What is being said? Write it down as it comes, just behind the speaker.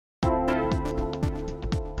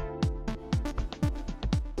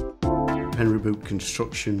Henry Boot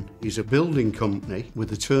Construction is a building company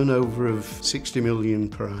with a turnover of 60 million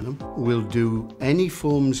per annum. We'll do any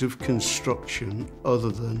forms of construction other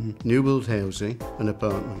than new build housing and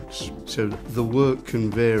apartments. So the work can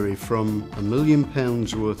vary from £1 million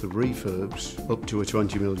worth of refurbs up to a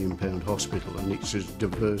 £20 million hospital, and it's as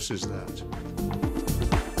diverse as that.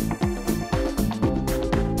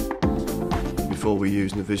 Before we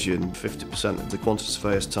used Navision, 50% of the quantity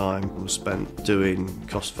surveyor's time was spent doing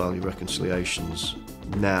cost value reconciliations.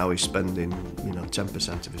 Now he's spending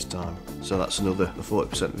 10% of his time. So that's another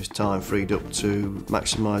 40% of his time freed up to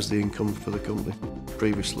maximise the income for the company.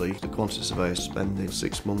 Previously, the quantity surveyor spending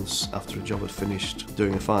 6 months after a job had finished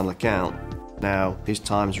doing a final account. Now his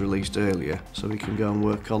time's released earlier, so he can go and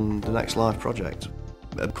work on the next live project.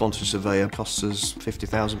 A quantity surveyor costs us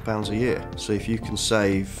 £50,000 a year, so if you can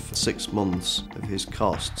save 6 months of his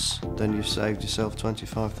costs, then you've saved yourself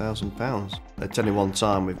 £25,000. At any one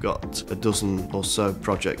time we've got a dozen or so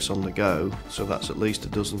projects on the go, so that's at least a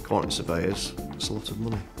dozen quantity surveyors. It's a lot of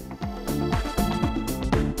money.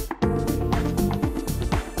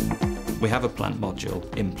 We have a plant module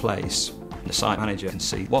in place. The site manager can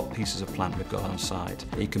see what pieces of plant we've got on site.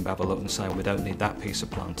 He can have a look and say, well, we don't need that piece of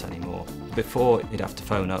plant anymore. Before, he'd have to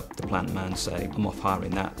phone up the plant man and say, I'm off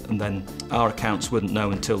hiring that, and then our accounts wouldn't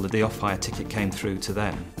know until the off-hire ticket came through to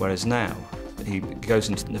them. Whereas now, he goes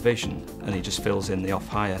into Navision and he just fills in the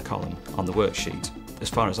off-hire column on the worksheet. As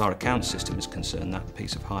far as our account system is concerned, that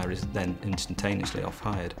piece of hire is then instantaneously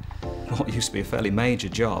off-hired. What used to be a fairly major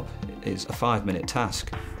job is a 5-minute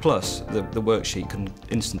task. Plus, the worksheet can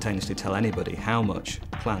instantaneously tell anybody how much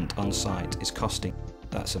plant on site is costing.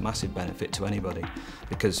 That's a massive benefit to anybody,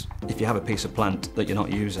 because if you have a piece of plant that you're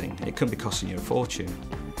not using, it could be costing you a fortune.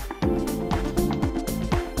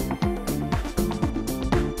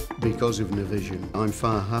 Because of Navision, I'm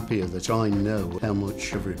far happier that I know how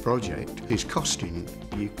much every project is costing.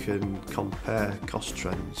 You can compare cost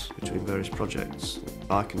trends between various projects.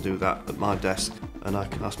 I can do that at my desk, and I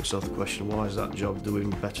can ask myself the question, why is that job doing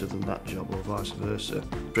better than that job, or vice versa?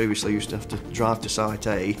 Previously I used to have to drive to site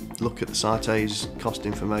A, look at the site A's cost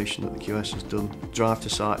information that the QS has done, drive to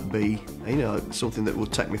site B. Something that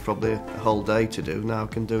would take me probably a whole day to do, now I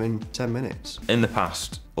can do in 10 minutes. In the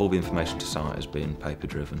past, all the information to site has been paper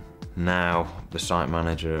driven. Now, the site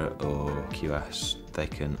manager or QS, they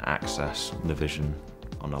can access Navision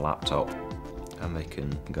on a laptop and they can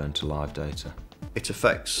go into live data. It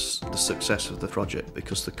affects the success of the project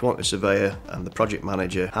because the quantity surveyor and the project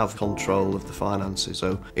manager have control of the finances,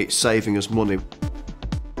 so it's saving us money.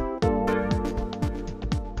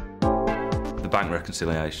 The bank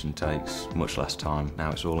reconciliation takes much less time.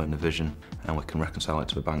 Now it's all in Navision and we can reconcile it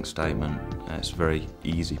to a bank statement. It's a very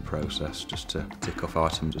easy process just to tick off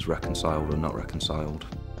items as reconciled or not reconciled.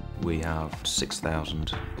 We have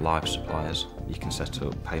 6,000 live suppliers. You can set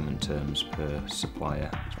up payment terms per supplier.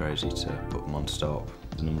 It's very easy to put them on stop.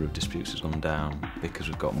 The number of disputes has gone down because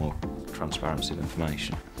we've got more transparency of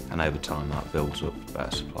information, and over time that builds up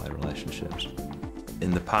better supplier relationships.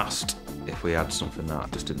 In the past, if we had something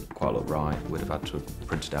that just didn't quite look right, we'd have had to have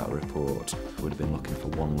printed out a report. We'd have been looking for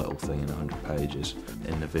one little thing in 100 pages.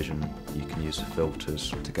 In Navision, you can use the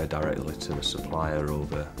filters to go directly to the supplier or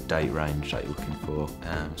the date range that you're looking for.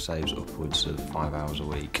 Saves upwards of 5 hours a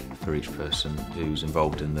week for each person who's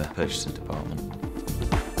involved in the purchasing department.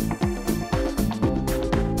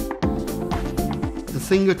 The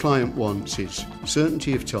thing a client wants is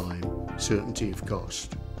certainty of time, certainty of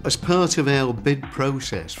cost. As part of our bid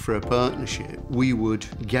process for a partnership, we would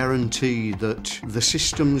guarantee that the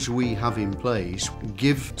systems we have in place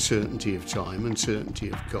give certainty of time and certainty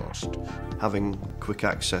of cost. Having quick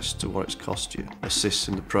access to what it's cost you assists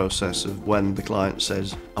in the process of when the client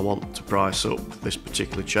says, I want to price up this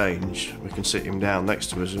particular change, we can sit him down next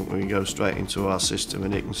to us and we go straight into our system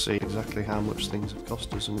and he can see exactly how much things have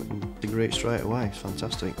cost us and we can agree it straight away. It's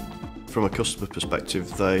fantastic. From a customer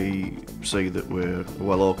perspective, they see that we're a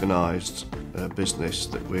well-organised business,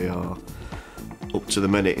 that we are up to the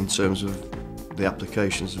minute in terms of the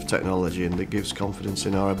applications of technology, and it gives confidence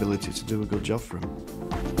in our ability to do a good job for them.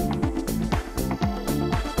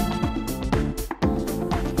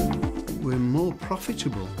 We're more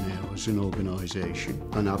profitable now as an organisation,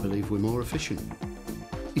 and I believe we're more efficient.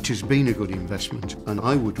 It has been a good investment, and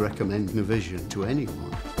I would recommend Navision to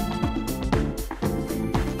anyone.